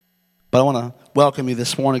But I want to welcome you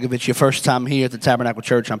this morning. If it's your first time here at the Tabernacle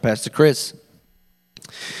Church, I'm Pastor Chris.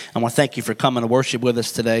 I want to thank you for coming to worship with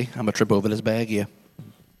us today. I'm going to trip over this bag, yeah.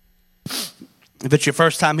 If it's your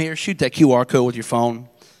first time here, shoot that QR code with your phone.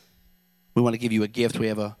 We want to give you a gift. We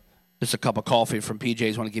have just a cup of coffee from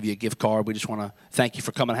PJ's. We want to give you a gift card. We just want to thank you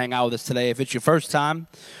for coming and hang out with us today. If it's your first time,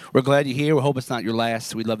 we're glad you're here. We hope it's not your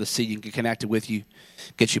last. We'd love to see you and get connected with you,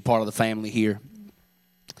 get you part of the family here.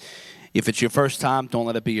 If it's your first time, don't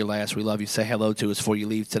let it be your last. We love you. Say hello to us before you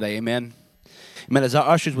leave today. Amen. Amen. As our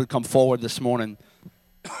ushers would come forward this morning,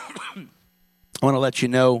 I want to let you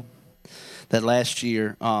know that last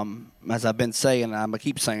year, as I've been saying, and I'm going to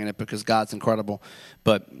keep saying it because God's incredible,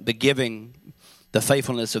 but the giving, the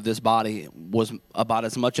faithfulness of this body was about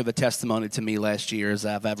as much of a testimony to me last year as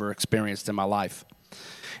I've ever experienced in my life.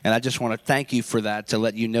 And I just want to thank you for that, to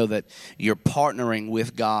let you know that you're partnering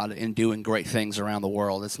with God in doing great things around the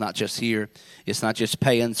world. It's not just here. It's not just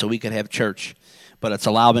paying so we could have church, but it's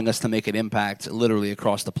allowing us to make an impact literally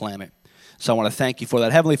across the planet. So I want to thank you for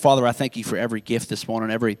that. Heavenly Father, I thank you for every gift this morning,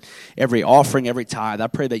 every offering, every tithe. I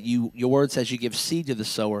pray that your word says you give seed to the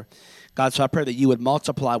sower. God, so I pray that you would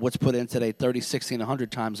multiply what's put in today 30, 60, and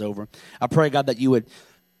 100 times over. I pray, God, that you would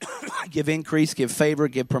give increase, give favor,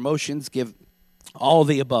 give promotions, give all of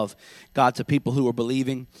the above, God, to people who are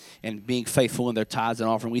believing and being faithful in their tithes and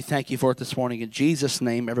offering. We thank you for it this morning. In Jesus'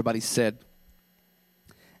 name, everybody said,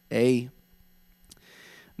 amen.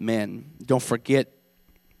 Don't forget,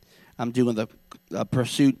 I'm doing the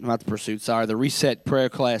reset prayer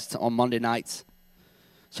class on Monday nights.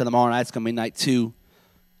 So tomorrow night's going to be night 2.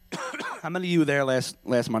 How many of you were there last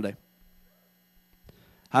Monday?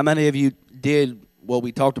 How many of you did what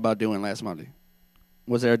we talked about doing last Monday?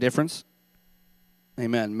 Was there a difference?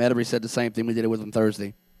 Amen. Medbury said the same thing. We did it with him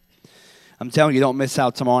Thursday. I'm telling you, don't miss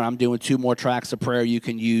out tomorrow. I'm doing 2 more tracks of prayer you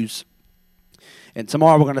can use. And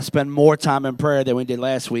tomorrow we're going to spend more time in prayer than we did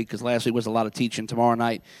last week, because last week was a lot of teaching. Tomorrow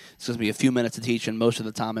night it's going to be a few minutes of teaching, most of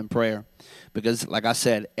the time in prayer. Because, like I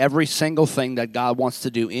said, every single thing that God wants to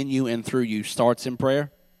do in you and through you starts in prayer.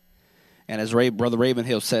 And as Brother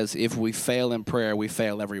Ravenhill says, if we fail in prayer, we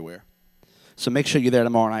fail everywhere. So make sure you're there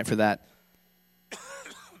tomorrow night for that.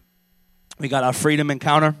 We got our Freedom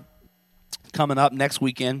Encounter coming up next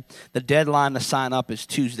weekend. The deadline to sign up is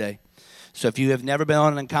Tuesday. So if you have never been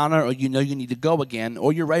on an encounter, or you know you need to go again,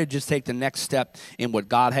 or you're ready to just take the next step in what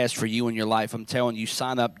God has for you in your life, I'm telling you,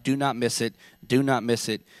 sign up. Do not miss it. Do not miss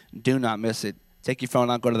it. Do not miss it. Take your phone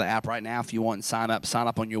out, go to the app right now if you want, and sign up. Sign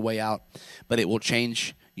up on your way out. But it will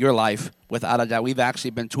change your life without a doubt. We've actually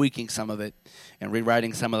been tweaking some of it and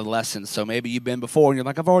rewriting some of the lessons. So maybe you've been before and you're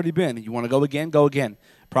like, I've already been. And you want to go again? Go again.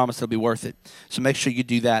 Promise it'll be worth it. So make sure you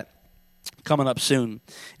do that. Coming up soon.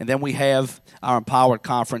 And then we have our Empowered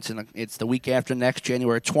Conference, and it's the week after next,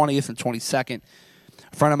 January 20th and 22nd.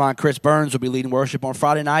 A friend of mine, Chris Burns, will be leading worship on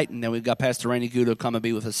Friday night, and then we've got Pastor Randy Gudo come and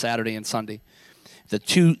be with us Saturday and Sunday.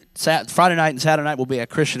 Friday night and Saturday night will be at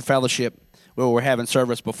Christian Fellowship, where we're having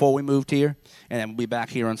service before we moved here, and then we'll be back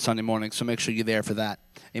here on Sunday morning, so make sure you're there for that.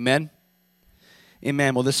 Amen?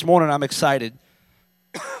 Amen. Well, this morning I'm excited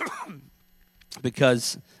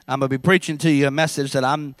because I'm going to be preaching to you a message that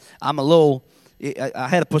I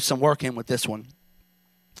had to put some work in with this one.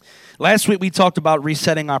 Last week we talked about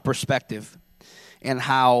resetting our perspective and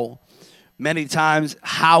how many times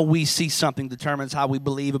how we see something determines how we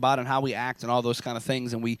believe about it and how we act and all those kind of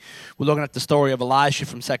things. And we were looking at the story of Elisha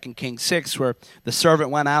from 2 Kings 6, where the servant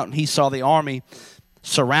went out and he saw the army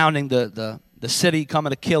surrounding the city coming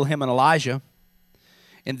to kill him and Elijah.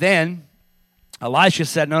 And then Elisha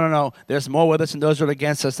said, no, there's more with us and those are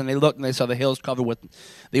against us. And they looked and they saw the hills covered with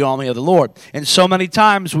the army of the Lord. And so many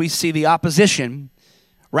times we see the opposition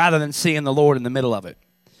rather than seeing the Lord in the middle of it.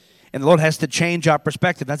 And the Lord has to change our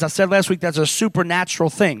perspective. As I said last week, that's a supernatural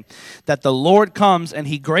thing, that the Lord comes and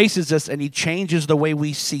he graces us and he changes the way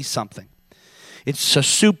we see something. It's a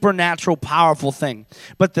supernatural, powerful thing.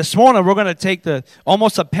 But this morning, we're going to take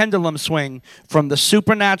almost a pendulum swing from the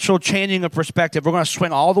supernatural changing of perspective. We're going to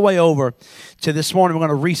swing all the way over to this morning. We're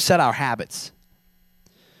going to reset our habits.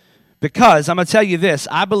 Because I'm going to tell you this,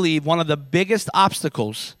 I believe one of the biggest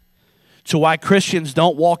obstacles to why Christians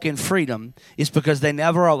don't walk in freedom is because they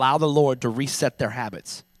never allow the Lord to reset their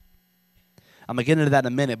habits. I'm going to get into that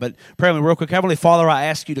in a minute, but pray with me real quick. Heavenly Father, I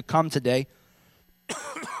ask you to come today.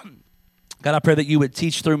 God, I pray that you would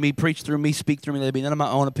teach through me, preach through me, speak through me. Let there be none of my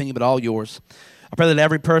own opinion, but all yours. I pray that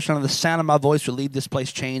every person under the sound of my voice will leave this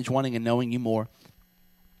place changed, wanting and knowing you more.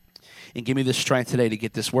 And give me the strength today to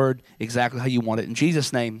get this word exactly how you want it. In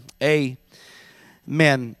Jesus' name,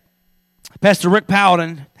 amen. Pastor Rick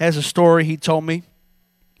Paladin has a story he told me.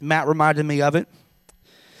 Matt reminded me of it.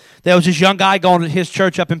 There was this young guy going to his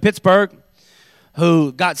church up in Pittsburgh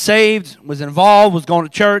who got saved, was involved, was going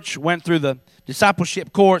to church, went through the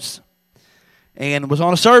discipleship course, and was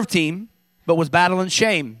on a serve team, but was battling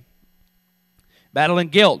shame, battling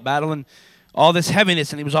guilt, battling all this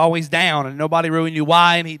heaviness, and he was always down, and nobody really knew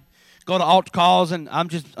why, and he'd go to altar calls, and I'm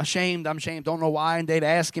ashamed, don't know why, and they'd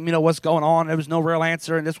ask him, what's going on. There was no real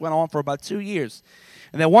answer, and this went on for about 2 years.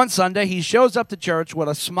 And then one Sunday, he shows up to church with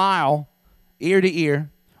a smile, ear to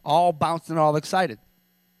ear, all bouncing, all excited.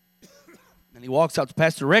 And he walks up to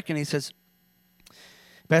Pastor Rick, and he says,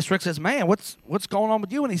 Pastor Rick says, man, what's going on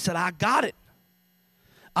with you? And he said, I got it.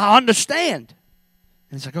 I understand.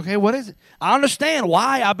 And he's like, okay, what is it? I understand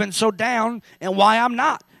why I've been so down and why I'm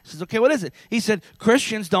not. He says, okay, what is it? He said,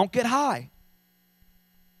 Christians don't get high.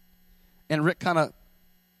 And Rick kind of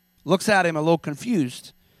looks at him a little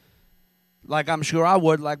confused, like I'm sure I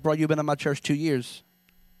would, like, bro, you've been in my church 2 years.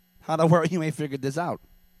 How the world you ain't figured this out?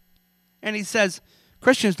 And he says,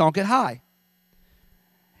 Christians don't get high.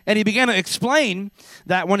 And he began to explain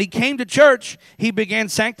that when he came to church, he began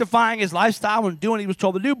sanctifying his lifestyle and doing what he was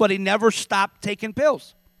told to do, but he never stopped taking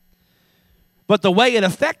pills. But the way it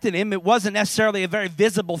affected him, it wasn't necessarily a very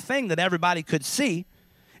visible thing that everybody could see.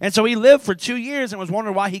 And so he lived for 2 years and was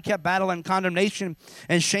wondering why he kept battling condemnation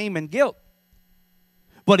and shame and guilt.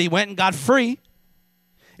 But he went and got free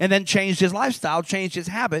and then changed his lifestyle, changed his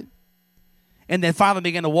habit, and then finally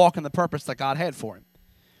began to walk in the purpose that God had for him.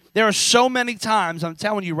 There are so many times, I'm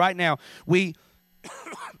telling you right now,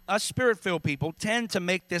 us spirit-filled people tend to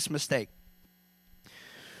make this mistake.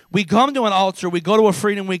 We come to an altar, we go to a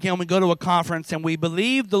Freedom Weekend, we go to a conference, and we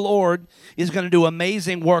believe the Lord is going to do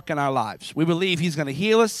amazing work in our lives. We believe He's going to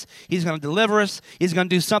heal us, He's going to deliver us, He's going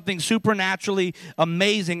to do something supernaturally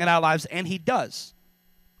amazing in our lives, and He does.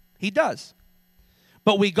 He does.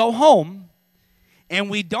 But we go home, and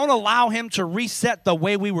we don't allow Him to reset the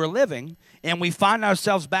way we were living, and we find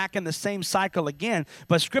ourselves back in the same cycle again.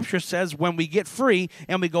 But Scripture says when we get free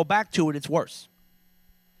and we go back to it, it's worse.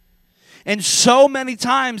 And so many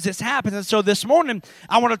times this happens. And so this morning,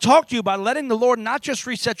 I want to talk to you about letting the Lord not just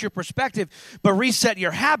reset your perspective, but reset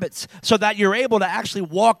your habits so that you're able to actually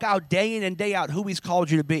walk out day in and day out who He's called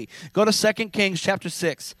you to be. Go to 2 Kings chapter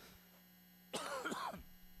 6.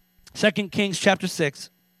 2 Kings chapter 6.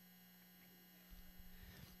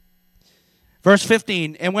 Verse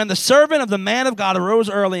 15, and when the servant of the man of God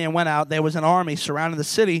arose early and went out, there was an army surrounding the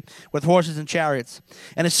city with horses and chariots.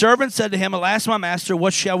 And his servant said to him, alas, my master,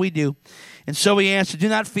 what shall we do? And so he answered, do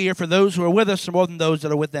not fear, for those who are with us are more than those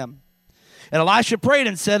that are with them. And Elisha prayed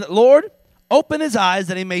and said, Lord, open his eyes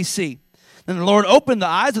that he may see. Then the Lord opened the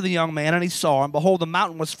eyes of the young man, and he saw, and behold, the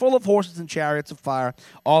mountain was full of horses and chariots of fire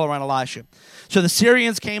all around Elisha. So the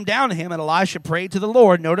Syrians came down to him, and Elisha prayed to the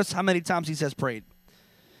Lord. Notice how many times he says prayed.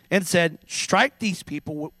 And said, strike these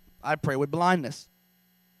people, I pray, with blindness.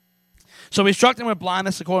 So he struck them with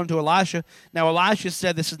blindness according to Elisha. Now Elisha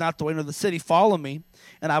said, this is not the way into the city. Follow me,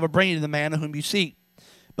 and I will bring you to the man whom you seek.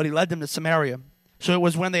 But he led them to Samaria. So it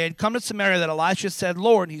was when they had come to Samaria that Elisha said,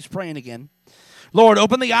 Lord, he's praying again, Lord,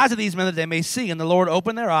 open the eyes of these men that they may see. And the Lord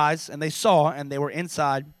opened their eyes, and they saw, and they were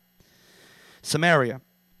inside Samaria.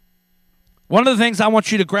 One of the things I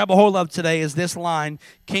want you to grab a hold of today is this line,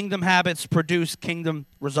 kingdom habits produce kingdom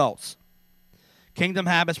results. Kingdom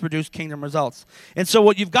habits produce kingdom results. And so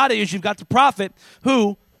what you've got is you've got the prophet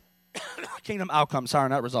who, kingdom outcomes, sorry,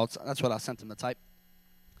 not results. That's what I sent him to type.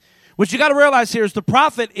 What you got to realize here is the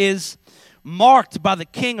prophet is marked by the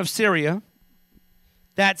king of Syria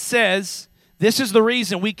that says, this is the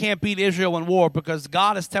reason we can't beat Israel in war, because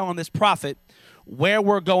God is telling this prophet where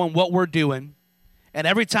we're going, what we're doing. And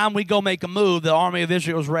every time we go make a move, the army of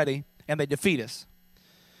Israel is ready, and they defeat us.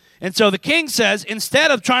 And so the king says,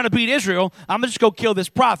 instead of trying to beat Israel, I'm going to just go kill this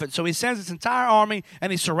prophet. So he sends his entire army, and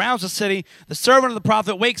he surrounds the city. The servant of the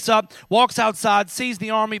prophet wakes up, walks outside, sees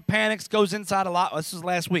the army, panics, goes inside. This was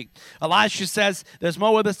last week. Elisha says, there's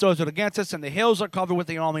more with us, those that are against us, and the hills are covered with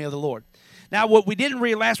the army of the Lord. Now, what we didn't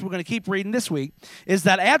read last week, we're going to keep reading this week, is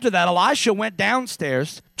that after that, Elisha went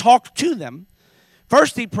downstairs, talked to them.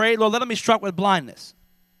 First he prayed, Lord, let them be struck with blindness.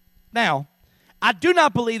 Now, I do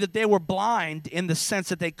not believe that they were blind in the sense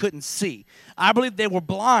that they couldn't see. I believe they were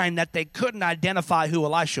blind that they couldn't identify who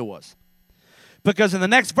Elisha was. Because in the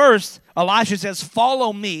next verse, Elisha says,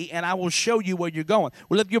 follow me and I will show you where you're going.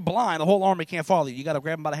 Well, if you're blind, the whole army can't follow you. You got to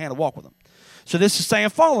grab them by the hand and walk with them. So this is saying,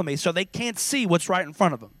 follow me. So they can't see what's right in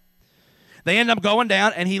front of them. They end up going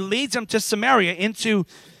down, and he leads them to Samaria into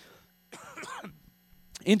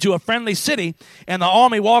a friendly city, and the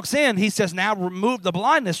army walks in. He says, now remove the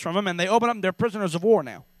blindness from them, and they open up. They're prisoners of war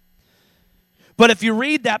now. But if you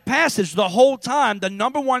read that passage the whole time, the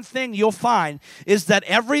number one thing you'll find is that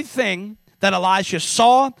everything that Elisha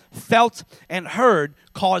saw, felt, and heard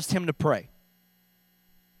caused him to pray.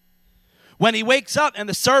 When he wakes up and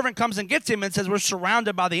the servant comes and gets him and says, we're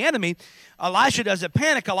surrounded by the enemy, Elisha doesn't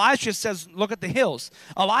panic. Elisha says, look at the hills.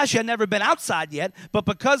 Elisha had never been outside yet, but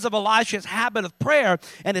because of Elisha's habit of prayer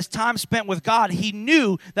and his time spent with God, he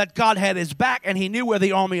knew that God had his back and he knew where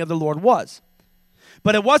the army of the Lord was.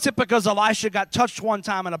 But it wasn't because Elisha got touched one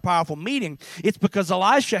time in a powerful meeting. It's because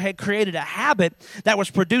Elisha had created a habit that was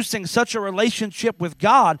producing such a relationship with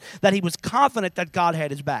God that he was confident that God had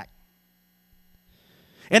his back.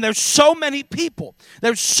 And there's so many people,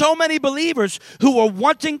 there's so many believers who are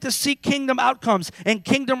wanting to see kingdom outcomes and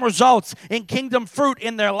kingdom results and kingdom fruit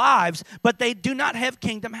in their lives, but they do not have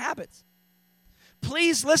kingdom habits.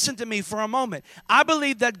 Please listen to me for a moment. I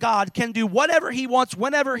believe that God can do whatever he wants,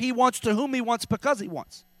 whenever he wants, to whom he wants, because he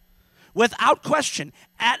wants. Without question,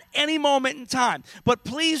 at any moment in time. But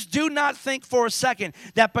please do not think for a second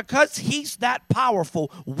that because he's that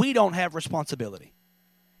powerful, we don't have responsibility.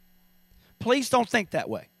 Please don't think that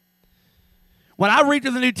way. When I read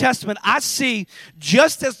through the New Testament, I see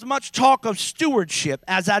just as much talk of stewardship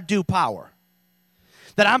as I do power.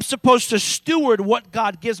 That I'm supposed to steward what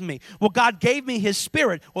God gives me. Well, God gave me his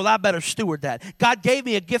spirit. Well, I better steward that. God gave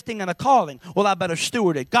me a gifting and a calling. Well, I better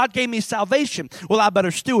steward it. God gave me salvation. Well, I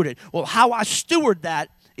better steward it. Well, how I steward that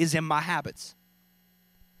is in my habits.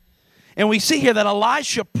 And we see here that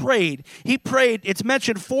Elisha prayed. He prayed. It's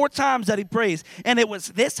mentioned 4 times that he prays. And it was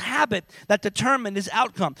this habit that determined his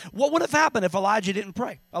outcome. What would have happened if Elijah didn't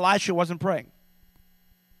pray? Elisha wasn't praying.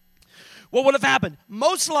 What would have happened?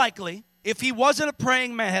 Most likely, if he wasn't a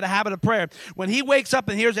praying man, had a habit of prayer, when he wakes up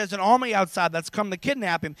and hears there's an army outside that's come to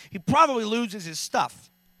kidnap him, he probably loses his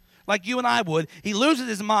stuff. Like you and I would. He loses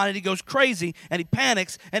his mind and he goes crazy and he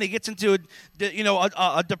panics and he gets into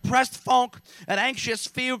a depressed funk, an anxious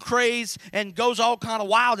feel craze, and goes all kind of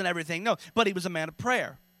wild and everything. No, but he was a man of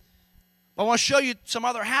prayer. I want to show you some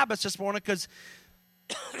other habits this morning because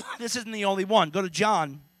this isn't the only one. Go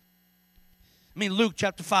to Luke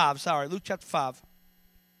chapter 5. Luke chapter 5.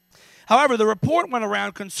 However, the report went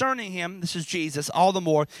around concerning him, this is Jesus, all the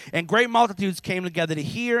more, and great multitudes came together to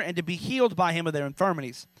hear and to be healed by him of their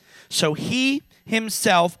infirmities. So he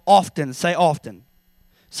himself often,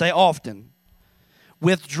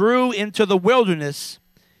 withdrew into the wilderness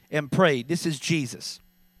and prayed. This is Jesus.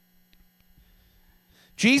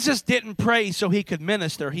 Jesus didn't pray so he could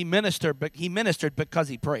minister. He ministered because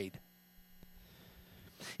he prayed.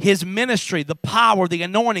 His ministry, the power, the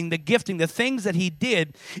anointing, the gifting, the things that he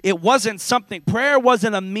did, it wasn't something, prayer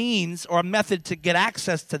wasn't a means or a method to get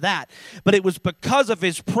access to that, but it was because of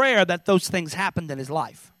his prayer that those things happened in his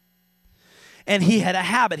life. And he had a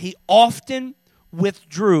habit. He often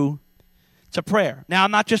withdrew to prayer. Now,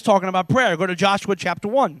 I'm not just talking about prayer. Go to Joshua chapter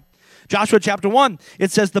 1. Joshua chapter 1,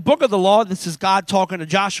 it says, the book of the law, this is God talking to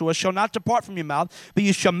Joshua, shall not depart from your mouth, but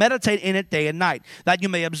you shall meditate in it day and night, that you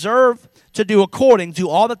may observe to do according to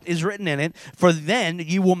all that is written in it, for then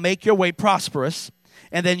you will make your way prosperous,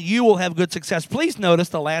 and then you will have good success. Please notice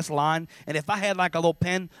the last line, and if I had like a little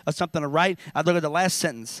pen or something to write, I'd look at the last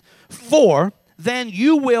sentence. For then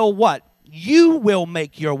you will what? You will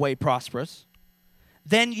make your way prosperous.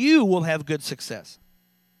 Then you will have good success.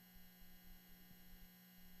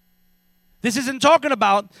 This isn't talking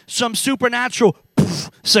about some supernatural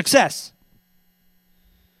success.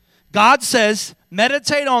 God says,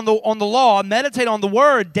 meditate on the law, meditate on the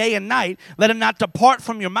word day and night. Let it not depart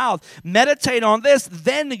from your mouth. Meditate on this,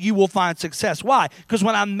 then you will find success. Why? Because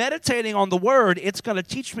when I'm meditating on the word, it's going to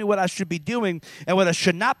teach me what I should be doing and what I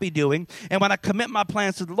should not be doing. And when I commit my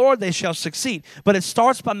plans to the Lord, they shall succeed. But it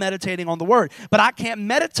starts by meditating on the word. But I can't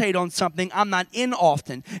meditate on something I'm not in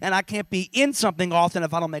often. And I can't be in something often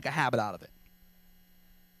if I don't make a habit out of it.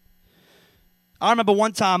 I remember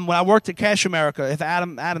one time when I worked at Cash America, if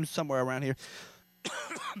Adam's somewhere around here,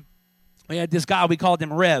 we had this guy, we called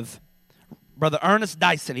him Rev, Brother Ernest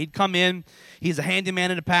Dyson. He'd come in, he's a handyman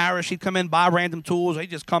in the parish, he'd come in, buy random tools, he'd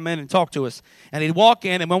just come in and talk to us. And he'd walk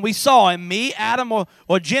in, and when we saw him, me, Adam,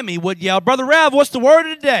 or Jimmy would yell, Brother Rev, what's the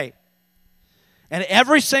word of the day? And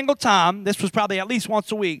every single time, this was probably at least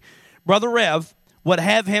once a week, Brother Rev would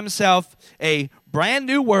have himself a brand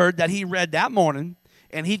new word that he read that morning,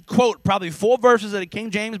 and he'd quote probably 4 verses of the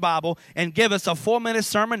King James Bible and give us a 4-minute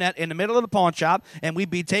sermonette in the middle of the pawn shop, and we'd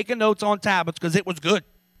be taking notes on tablets because it was good.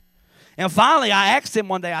 And finally, I asked him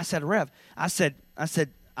one day, I said, Rev, I said,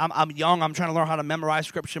 I'm young, I'm trying to learn how to memorize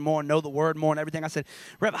Scripture more and know the Word more and everything. I said,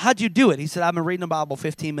 Rev, how'd you do it? He said, I've been reading the Bible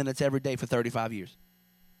 15 minutes every day for 35 years.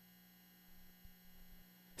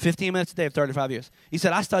 15 minutes a day of 35 years. He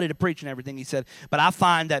said, I studied to preach and everything. He said, but I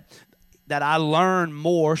find that I learn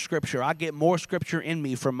more Scripture. I get more Scripture in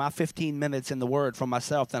me from my 15 minutes in the Word from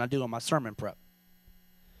myself than I do on my sermon prep.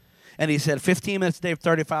 And he said, 15 minutes a day of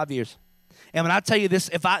 35 years. And when I tell you this,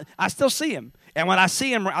 if I still see him. And when I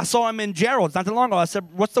see him, I saw him in Gerald's not too long ago. I said,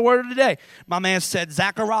 what's the word of the day? My man said,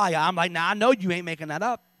 Zechariah. I'm like, now I know you ain't making that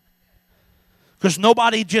up. Because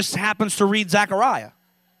nobody just happens to read Zechariah.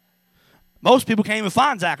 Most people can't even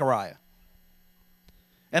find Zechariah.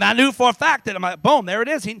 And I knew for a fact that I'm like, boom, there it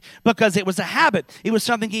is. Because it was a habit. It was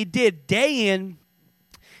something he did day in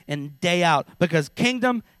and day out. Because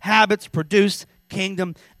kingdom habits produce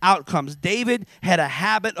kingdom outcomes. David had a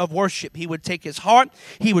habit of worship. He would take his heart,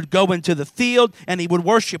 he would go into the field, and he would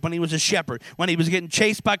worship when he was a shepherd. When he was getting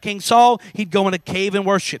chased by King Saul, he'd go in a cave and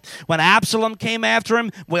worship. When Absalom came after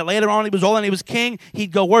him, well, later on he was old and he was king,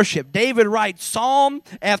 he'd go worship. David writes psalm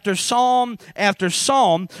after psalm after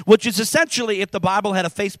psalm, which is essentially, if the Bible had a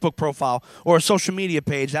Facebook profile or a social media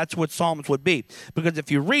page, that's what Psalms would be. Because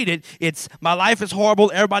if you read it, it's, my life is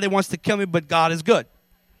horrible, everybody wants to kill me, but God is good.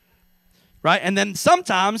 Right? And then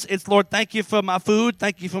sometimes it's, Lord, thank you for my food,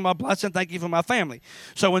 thank you for my blessing, thank you for my family.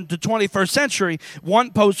 So in the 21st century, one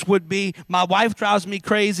post would be, my wife drives me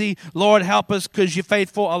crazy, Lord, help us because you're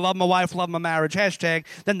faithful, I love my wife, love my marriage, hashtag.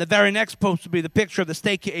 Then the very next post would be the picture of the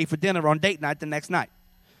steak you ate for dinner on date night the next night.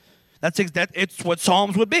 It's what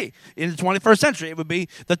Psalms would be. In the 21st century, it would be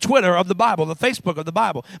the Twitter of the Bible, the Facebook of the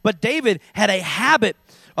Bible. But David had a habit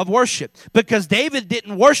of worship because David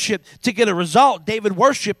didn't worship to get a result. David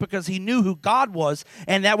worshiped because he knew who God was,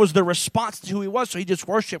 and that was the response to who he was. So he just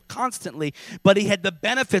worshiped constantly, but he had the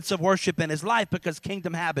benefits of worship in his life because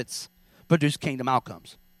kingdom habits produce kingdom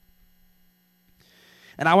outcomes.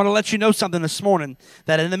 And I want to let you know something this morning,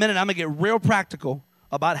 that in a minute I'm going to get real practical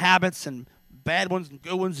about habits and bad ones and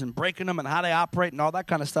good ones and breaking them and how they operate and all that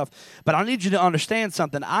kind of stuff. But I need you to understand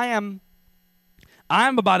something. I am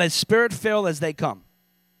about as spirit-filled as they come.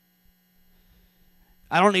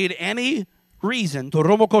 I don't need any reason to I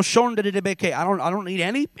don't need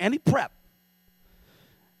any prep.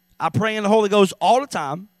 I pray in the Holy Ghost all the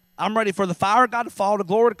time. I'm ready for the fire of God to fall, the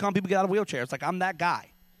glory to come, people get out of wheelchairs. Like, I'm that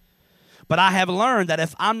guy. But I have learned that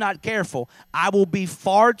if I'm not careful, I will be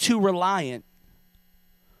far too reliant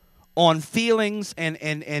on feelings and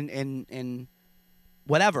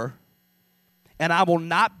whatever, and I will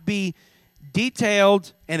not be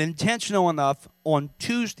detailed and intentional enough on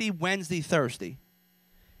Tuesday, Wednesday, Thursday,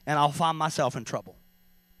 and I'll find myself in trouble.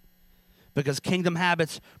 Because kingdom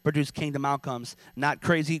habits produce kingdom outcomes, not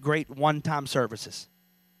crazy, great one-time services.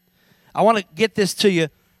 I want to get this to you,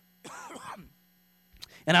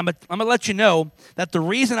 and I'm going to let you know that the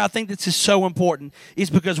reason I think this is so important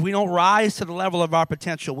is because we don't rise to the level of our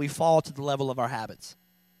potential. We fall to the level of our habits.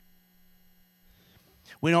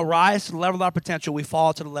 We don't rise to the level of our potential. We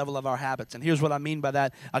fall to the level of our habits. And here's what I mean by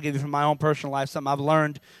that. I'll give you from my own personal life something I've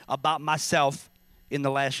learned about myself in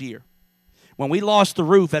the last year. When we lost the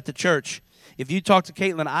roof at the church, if you talk to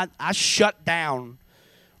Caitlin, I shut down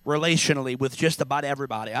relationally with just about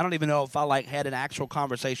everybody. I don't even know if I had an actual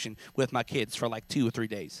conversation with my kids for 2 or 3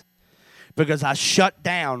 days. Because I shut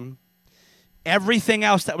down everything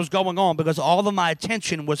else that was going on because all of my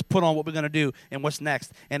attention was put on what we're going to do and what's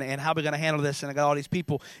next and how we're going to handle this. And I got all these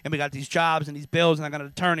people and we got these jobs and these bills and I got an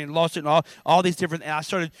attorney and lawsuit and all these different,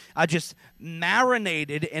 and I just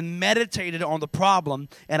marinated and meditated on the problem,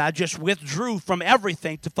 and I just withdrew from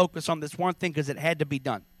everything to focus on this one thing because it had to be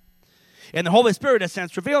done. And the Holy Spirit has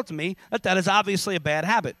since revealed to me that is obviously a bad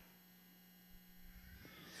habit.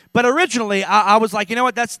 But originally, I was like, you know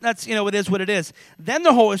what, that's it is what it is. Then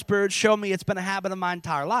the Holy Spirit showed me it's been a habit of my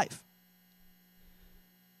entire life.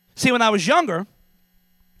 See, when I was younger,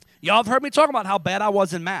 y'all have heard me talk about how bad I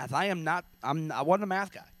was in math. I wasn't a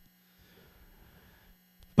math guy.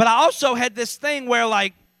 But I also had this thing where,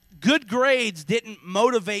 good grades didn't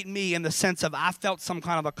motivate me in the sense of I felt some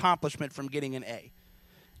kind of accomplishment from getting an A.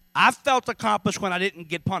 I felt accomplished when I didn't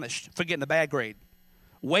get punished for getting a bad grade.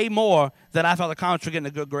 Way more than I felt accomplished for getting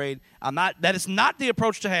a good grade. That is not the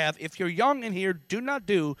approach to have. If you're young in here, do not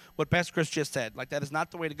do what Pastor Chris just said. That is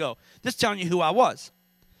not the way to go. Just telling you who I was.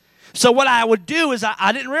 So what I would do is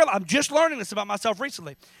I didn't realize, I'm just learning this about myself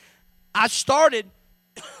recently. I started,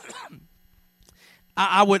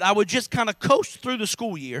 I would just kind of coast through the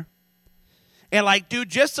school year. and like do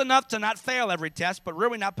just enough to not fail every test, but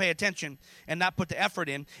really not pay attention and not put the effort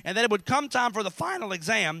in. And then it would come time for the final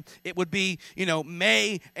exam. It would be,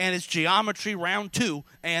 May, and it's geometry round 2,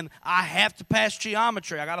 and I have to pass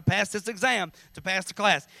geometry. I got to pass this exam to pass the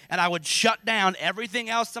class. And I would shut down everything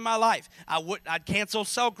else in my life. I'd cancel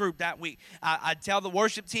cell group that week. I'd tell the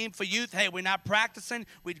worship team for youth, hey, we're not practicing.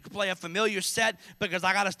 We'd play a familiar set because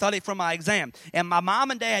I got to study for my exam. And my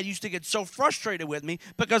mom and dad used to get so frustrated with me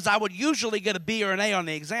because I would usually get a B or an A on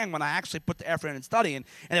the exam when I actually put the effort in studying.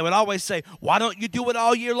 And they would always say, why don't you do it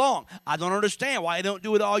all year long? I don't understand why you don't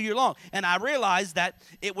do it all year long. And I realized that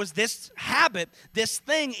it was this habit, this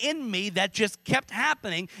thing in me that just kept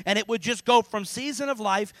happening, and it would just go from season of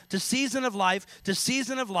life to season of life to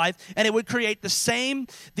season of life, and it would create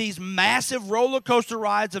these massive roller coaster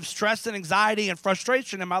rides of stress and anxiety and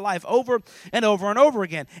frustration in my life over and over and over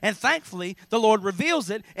again. And thankfully, the Lord reveals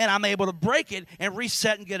it, and I'm able to break it and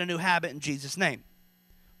reset and get a new habit in Jesus' name.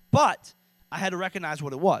 But I had to recognize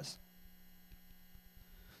what it was.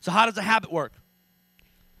 So how does a habit work?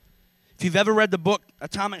 If you've ever read the book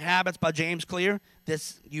Atomic Habits by James Clear,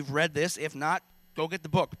 you've read this. If not, go get the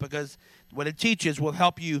book, because what it teaches will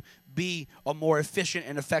help you be a more efficient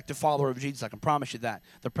and effective follower of Jesus. I can promise you that,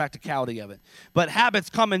 the practicality of it. But habits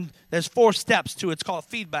come in, there's 4 steps to it. It's called a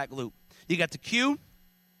feedback loop. You got the cue,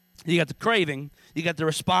 you got the craving, you got the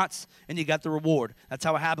response, and you got the reward. That's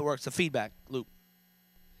how a habit works, the feedback loop.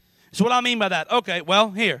 So what do I mean by that? Okay,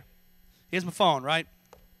 well, here's my phone, right?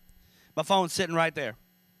 My phone's sitting right there.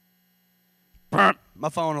 My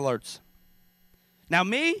phone alerts. Now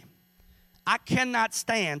me, I cannot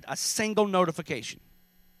stand a single notification.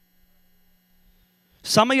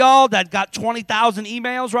 Some of y'all that got 20,000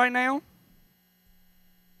 emails right now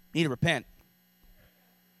need to repent.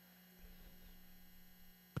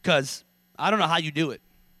 Because I don't know how you do it.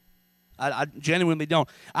 I genuinely don't.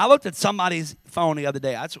 I looked at somebody's phone the other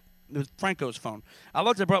day. It was Franco's phone. I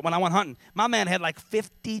looked at it when I went hunting. My man had like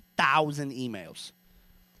 50,000 emails.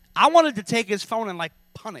 I wanted to take his phone and like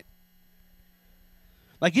punt it.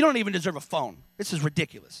 Like, you don't even deserve a phone. This is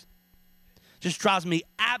ridiculous. Just drives me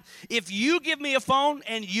if you give me a phone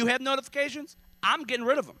and you have notifications, I'm getting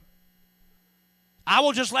rid of them. I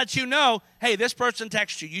will just let you know, hey, this person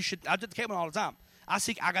texts you. I do the cable all the time. I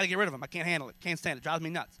got to get rid of them. I can't handle it. Can't stand it. Drives me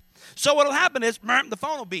nuts. So what'll happen is the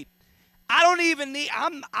phone will beep. I don't even need,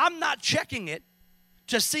 I'm not checking it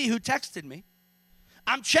to see who texted me.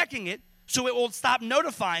 I'm checking it so it will stop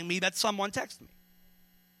notifying me that someone texted me.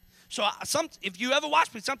 So if you ever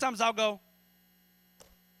watch me, sometimes I'll go,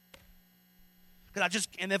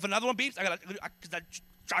 and if another one beeps, because that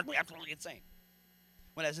drives me absolutely insane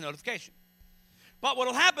when there's a notification. But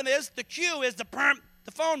what'll happen is the cue is the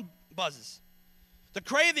phone buzzes. The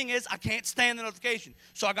craving is I can't stand the notification.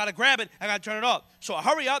 So I got to grab it. I got to turn it off. So I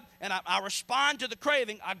hurry up and I respond to the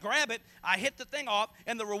craving. I grab it. I hit the thing off.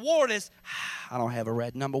 And the reward is I don't have a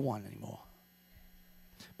red number 1 anymore.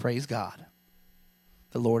 Praise God.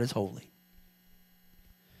 The Lord is holy.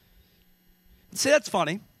 See, that's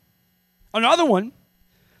funny. Another one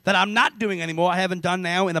that I'm not doing anymore, I haven't done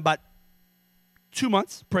now in about 2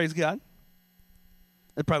 months. Praise God.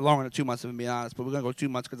 It's probably longer than 2 months, if I'm being honest, but we're going to go 2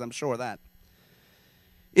 months because I'm sure of that.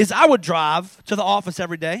 Is I would drive to the office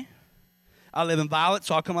every day. I live in Violet,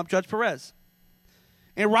 so I'll come up Judge Perez.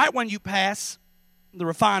 And right when you pass the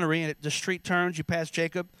refinery and the street turns, you pass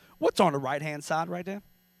Jacob, what's on the right-hand side right there?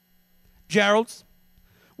 Gerald's.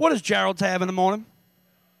 What does Gerald's have in the morning?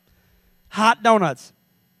 Hot donuts.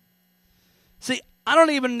 See, I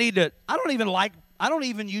don't even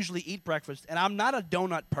usually eat breakfast, and I'm not a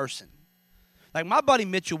donut person. Like, my buddy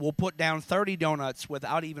Mitchell will put down 30 donuts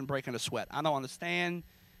without even breaking a sweat. I don't understand.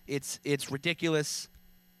 It's ridiculous.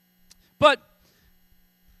 But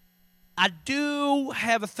I do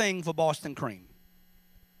have a thing for Boston cream.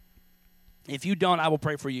 If you don't, I will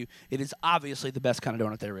pray for you. It is obviously the best kind of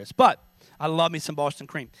donut there is. But I love me some Boston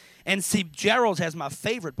cream. And see, Gerald's has my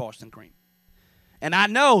favorite Boston cream. And I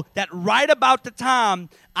know that right about the time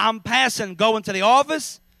I'm going to the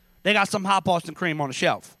office, they got some hot Boston cream on the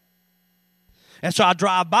shelf. And so I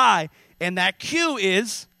drive by, and that cue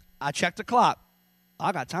is, I check the clock.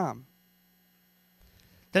 I got time.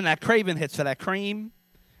 Then that craving hits for that cream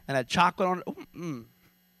and that chocolate on it.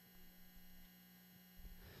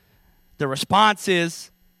 The response is,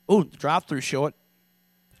 the drive-thru short.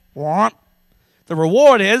 The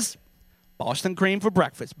reward is Boston cream for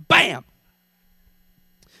breakfast. Bam!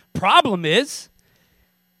 Problem is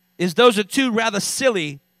those are 2 rather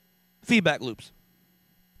silly feedback loops.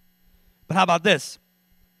 But how about this?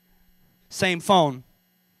 Same phone.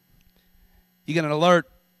 You get an alert,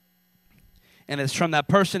 And it's from that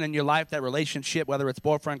person in your life, that relationship, whether it's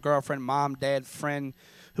boyfriend, girlfriend, mom, dad, friend,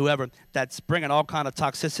 whoever, that's bringing all kind of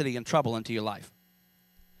toxicity and trouble into your life.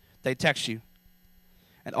 They text you.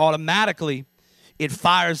 And automatically, it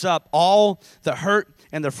fires up all the hurt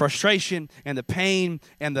and the frustration and the pain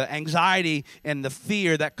and the anxiety and the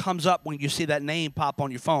fear that comes up when you see that name pop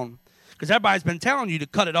on your phone. Because everybody's been telling you to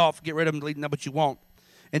cut it off, get rid of them, delete them, but you won't.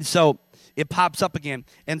 And so it pops up again.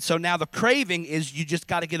 And so now the craving is you just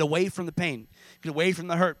got to get away from the pain, get away from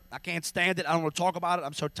the hurt. I can't stand it. I don't want to talk about it.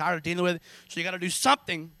 I'm so tired of dealing with it. So you got to do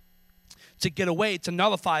something to get away, to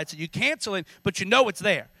nullify it. So you cancel it, but you know it's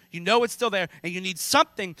there. You know it's still there, and you need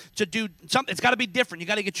something to do. Something. It's got to be different. You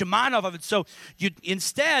got to get your mind off of it. So you,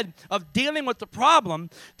 instead of dealing with the problem,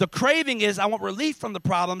 the craving is I want relief from the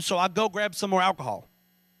problem, so I'll go grab some more alcohol.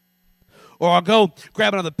 Or I'll go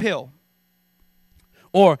grab another pill.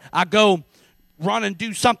 Or I go run and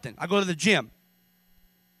do something. I go to the gym.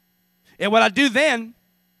 And what I do then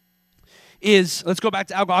is, let's go back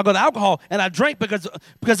to alcohol. I go to alcohol and I drink because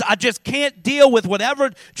I just can't deal with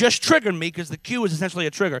whatever just triggered me, because the cue is essentially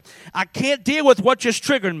a trigger. I can't deal with what just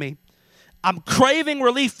triggered me. I'm craving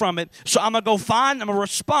relief from it, so I'm going to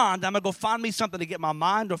respond. I'm going to go find me something to get my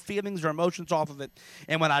mind or feelings or emotions off of it.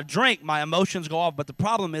 And when I drink, my emotions go off. But the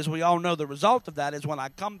problem is, we all know the result of that is when I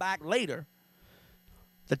come back later,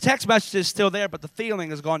 the text message is still there, but the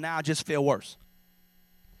feeling is gone. Now I just feel worse.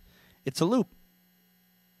 It's a loop.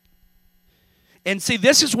 And see,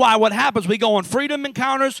 this is why what happens, we go on freedom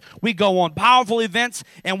encounters, we go on powerful events,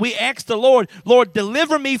 and we ask the Lord, Lord,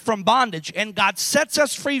 deliver me from bondage. And God sets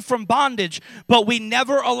us free from bondage, but we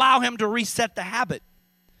never allow him to reset the habit.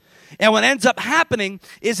 And what ends up happening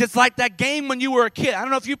is it's like that game when you were a kid. I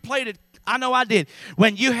don't know if you played it. I know I did.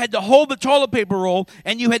 When you had to hold the toilet paper roll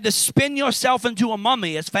and you had to spin yourself into a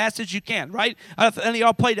mummy as fast as you can, right? I don't know if any of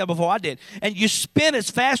y'all played that before. I did. And you spin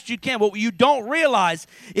as fast as you can. What you don't realize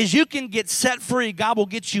is you can get set free. God will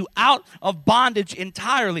get you out of bondage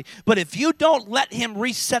entirely. But if you don't let him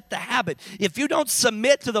reset the habit, if you don't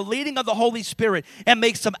submit to the leading of the Holy Spirit and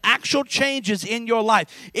make some actual changes in your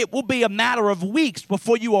life, it will be a matter of weeks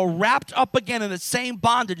before you are wrapped up again in the same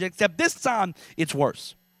bondage, except this time it's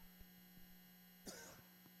worse.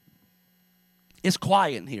 It's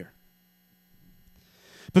quiet in here.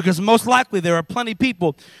 Because most likely there are plenty of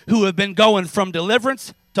people who have been going from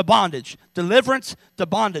deliverance to bondage,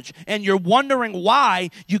 and you're wondering why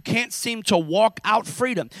you can't seem to walk out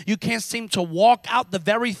freedom. You can't seem to walk out the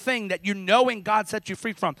very thing that you know in God set you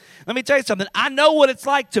free from. Let me tell you something. I know what it's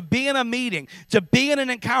like to be in a meeting, to be in an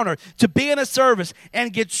encounter, to be in a service,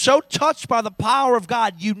 and get so touched by the power of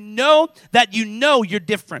God. You know that you know you're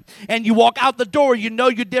different. And you walk out the door, you know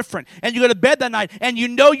you're different. And you go to bed that night, and you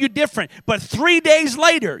know you're different. But 3 days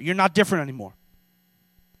later, you're not different anymore.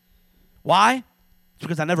 Why?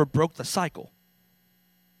 Because I never broke the cycle.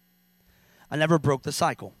 I never broke the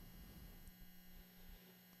cycle.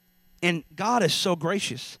 And God is so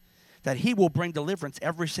gracious that he will bring deliverance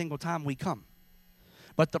every single time we come.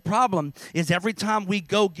 But the problem is every time we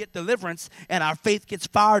go get deliverance and our faith gets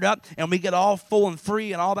fired up and we get all full and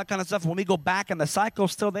free and all that kind of stuff, when we go back and the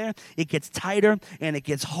cycle's still there, it gets tighter and it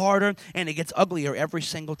gets harder and it gets uglier every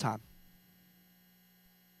single time.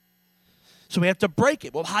 So we have to break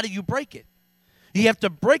it. Well, how do you break it? You have to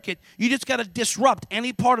break it. You just got to disrupt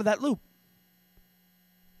any part of that loop.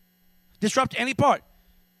 Disrupt any part.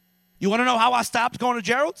 You want to know how I stopped going to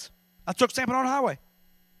Gerald's? I took St. Bernard Highway.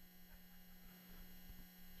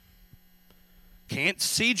 Can't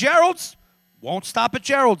see Gerald's? Won't stop at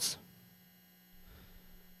Gerald's.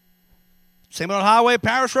 St. Bernard Highway,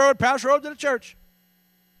 Parish Road to the church.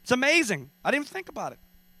 It's amazing. I didn't even think about it.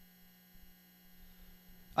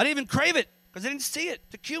 I didn't even crave it because I didn't see it.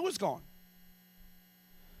 The cue was gone.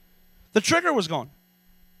 The trigger was gone.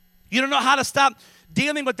 You don't know how to stop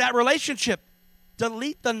dealing with that relationship.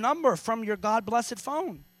 Delete the number from your God-blessed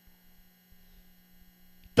phone.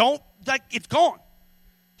 It's gone.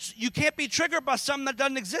 You can't be triggered by something that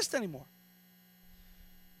doesn't exist anymore.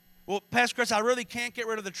 Well, Pastor Chris, I really can't get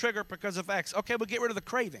rid of the trigger because of X. Okay, well, get rid of the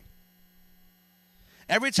craving.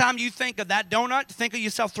 Every time you think of that donut, think of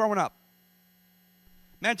yourself throwing up.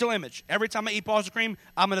 Mental image. Every time I eat balls of cream,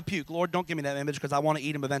 I'm going to puke. Lord, don't give me that image because I want to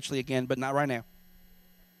eat them eventually again, but not right now.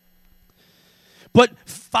 But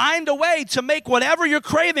find a way to make whatever you're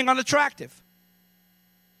craving unattractive.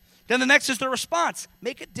 Then the next is the response.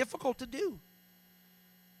 Make it difficult to do.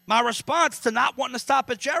 My response to not wanting to stop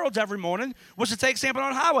at Gerald's every morning was to take St.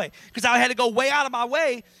 Bernard Highway because I had to go way out of my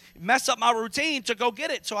way, mess up my routine to go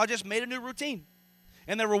get it. So I just made a new routine.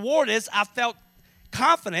 And the reward is I felt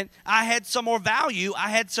confident. I had some more value. I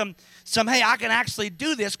had some hey, I can actually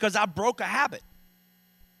do this because I broke a habit.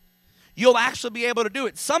 you'll actually be able to do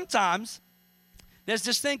it. Sometimes there's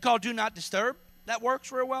this thing called do not disturb that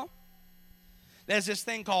works real well. There's this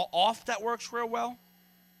thing called off that works real well.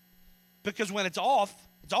 Because when it's off,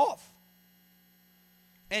 it's off.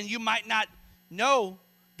 And you might not know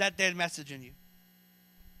that they're messaging you.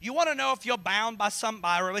 You want to know if you're bound by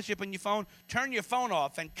a relationship on your phone? Turn your phone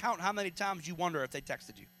off and count how many times you wonder if they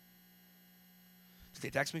texted you. Did they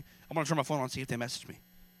text me? I'm going to turn my phone on and see if they messaged me.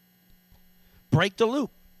 Break the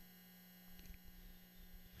loop.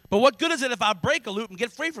 But what good is it if I break a loop and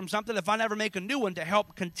get free from something if I never make a new one to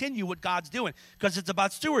help continue what God's doing? Because it's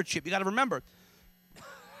about stewardship. You got to remember.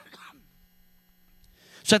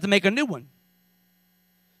 So I have to make a new one.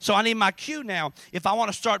 So I need my cue now. If I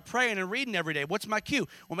want to start praying and reading every day, what's my cue?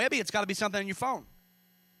 Well, maybe it's got to be something on your phone.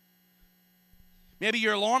 Maybe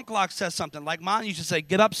your alarm clock says something. Like mine used to say,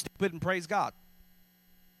 get up, stupid, and praise God.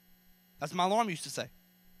 That's what my alarm used to say.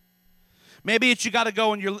 Maybe it's you got to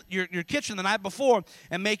go in your kitchen the night before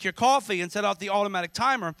and make your coffee and set off the automatic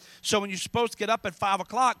timer. So when you're supposed to get up at 5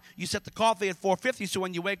 o'clock, you set the coffee at 4:50. So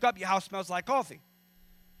when you wake up, your house smells like coffee.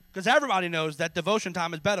 Because everybody knows that devotion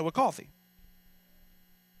time is better with coffee.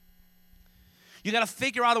 You got to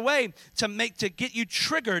figure out a way to get you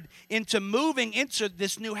triggered into moving into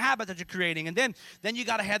this new habit that you're creating. And then you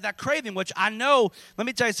got to have that craving, which I know, let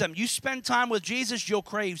me tell you something. You spend time with Jesus, you'll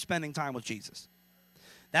crave spending time with Jesus.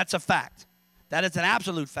 That's a fact. That is an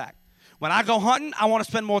absolute fact. When I go hunting, I want to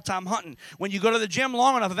spend more time hunting. When you go to the gym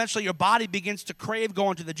long enough, eventually your body begins to crave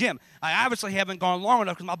going to the gym. I obviously haven't gone long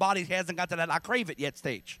enough because my body hasn't got to that I crave it yet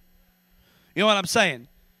stage. You know what I'm saying?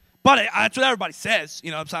 But that's what everybody says.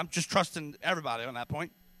 You know, so I'm just trusting everybody on that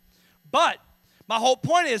point. But my whole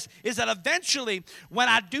point is that eventually when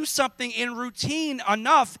I do something in routine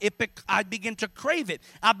enough, I begin to crave it.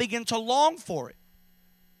 I begin to long for it.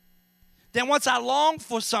 Then once I long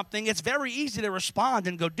for something, it's very easy to respond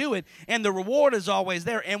and go do it, and the reward is always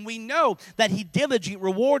there. And we know that he diligently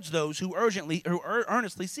rewards those who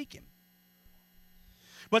earnestly seek him.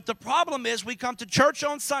 But the problem is we come to church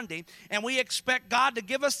on Sunday, and we expect God to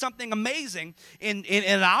give us something amazing in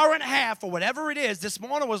an hour and a half or whatever it is. This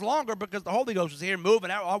morning was longer because the Holy Ghost was here moving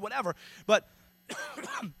or whatever. But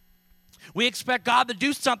we expect God to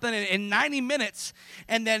do something in 90 minutes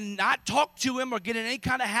and then not talk to him or get in any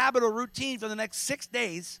kind of habit or routine for the next 6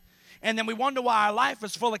 days. And then we wonder why our life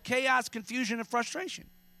is full of chaos, confusion, and frustration.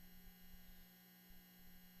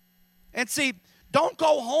 And see, don't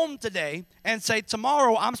go home today and say,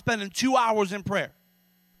 tomorrow I'm spending 2 hours in prayer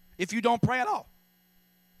if you don't pray at all.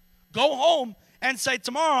 Go home and say,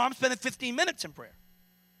 tomorrow I'm spending 15 minutes in prayer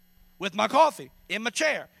with my coffee, in my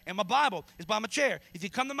chair, and my Bible is by my chair. If you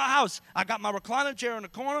come to my house, I got my recliner chair in the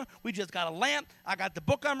corner. We just got a lamp. I got the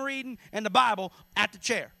book I'm reading and the Bible at the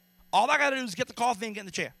chair. All I got to do is get the coffee and get in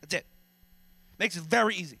the chair. That's it. Makes it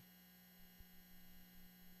very easy.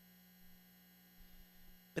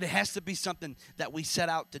 But it has to be something that we set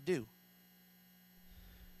out to do.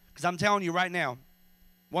 Because I'm telling you right now,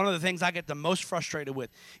 one of the things I get the most frustrated with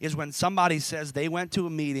is when somebody says they went to a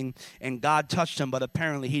meeting and God touched them, but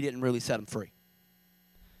apparently he didn't really set them free.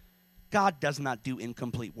 God does not do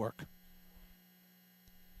incomplete work.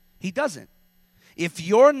 He doesn't. If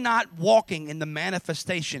you're not walking in the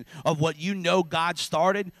manifestation of what you know God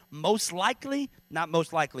started, most likely, not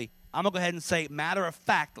most likely, I'm going to go ahead and say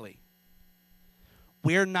matter-of-factly,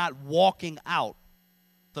 we're not walking out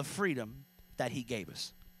the freedom that he gave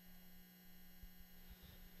us.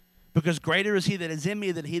 Because greater is he that is in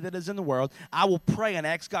me than he that is in the world. I will pray and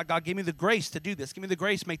ask God, God, give me the grace to do this. Give me the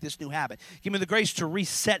grace to make this new habit. Give me the grace to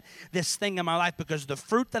reset this thing in my life, because the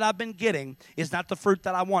fruit that I've been getting is not the fruit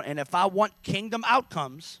that I want. And if I want kingdom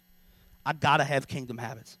outcomes, I've got to have kingdom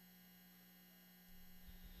habits.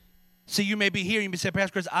 See, you may be here and you may say,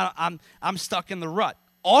 Pastor Chris, I'm stuck in the rut.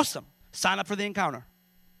 Awesome. Sign up for the encounter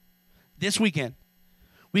this weekend.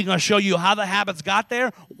 We're going to show you how the habits got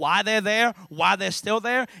there, why they're still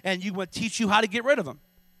there, and we're going to teach you how to get rid of them.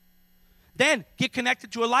 Then get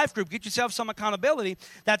connected to a life group. Get yourself some accountability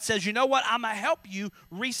that says, you know what, I'm going to help you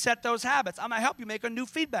reset those habits. I'm going to help you make a new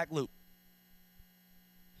feedback loop.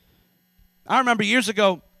 I remember years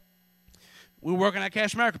ago, we were working at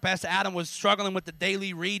Cash America. Pastor Adam was struggling with the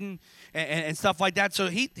daily reading and stuff like that. So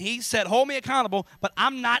he said, hold me accountable, but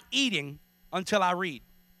I'm not eating until I read.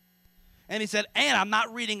 And he said, and I'm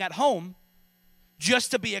not reading at home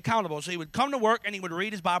just to be accountable. So he would come to work and he would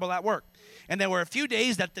read his Bible at work. And there were a few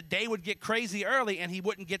days that the day would get crazy early and he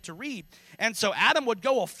wouldn't get to read. And so Adam would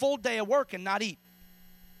go a full day of work and not eat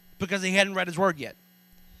because he hadn't read his word yet.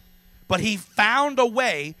 But he found a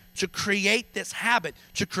way to create this habit,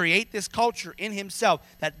 to create this culture in himself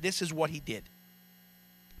that this is what he did.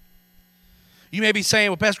 You may be saying,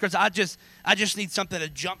 well, Pastor Chris, I just need something to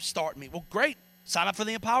jumpstart me. Well, great. Sign up for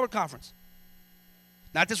the Empowered Conference.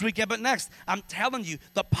 Not this weekend, but next. I'm telling you,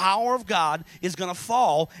 the power of God is going to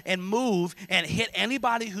fall and move and hit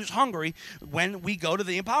anybody who's hungry when we go to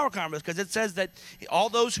the Empowered Conference, because it says that all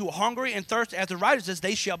those who are hungry and thirst after righteousness,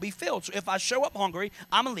 they shall be filled. So if I show up hungry,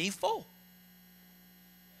 I'm going to leave full.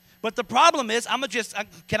 But the problem is, I'm going to just,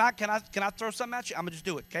 can I throw something at you? I'm going to just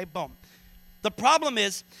do it, okay? Boom. The problem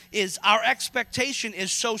is our expectation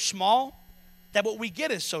is so small that what we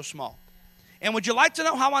get is so small. And would you like to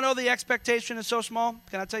know how I know the expectation is so small?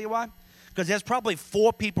 Can I tell you why? Because there's probably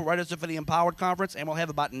 4 people registered for the Empowered Conference, and we'll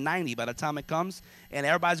have about 90 by the time it comes, and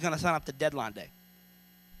everybody's going to sign up to deadline day.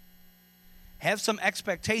 Have some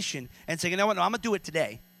expectation and say, you know what, no, I'm going to do it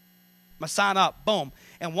today. I'm going to sign up, boom.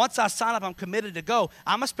 And once I sign up, I'm committed to go.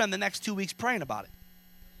 I'm going to spend the next 2 weeks praying about it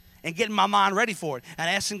and getting my mind ready for it and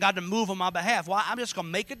asking God to move on my behalf. Well, I'm just going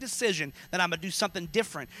to make a decision that I'm going to do something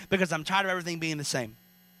different because I'm tired of everything being the same.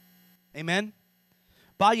 Amen?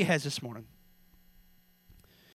 Bow your heads this morning.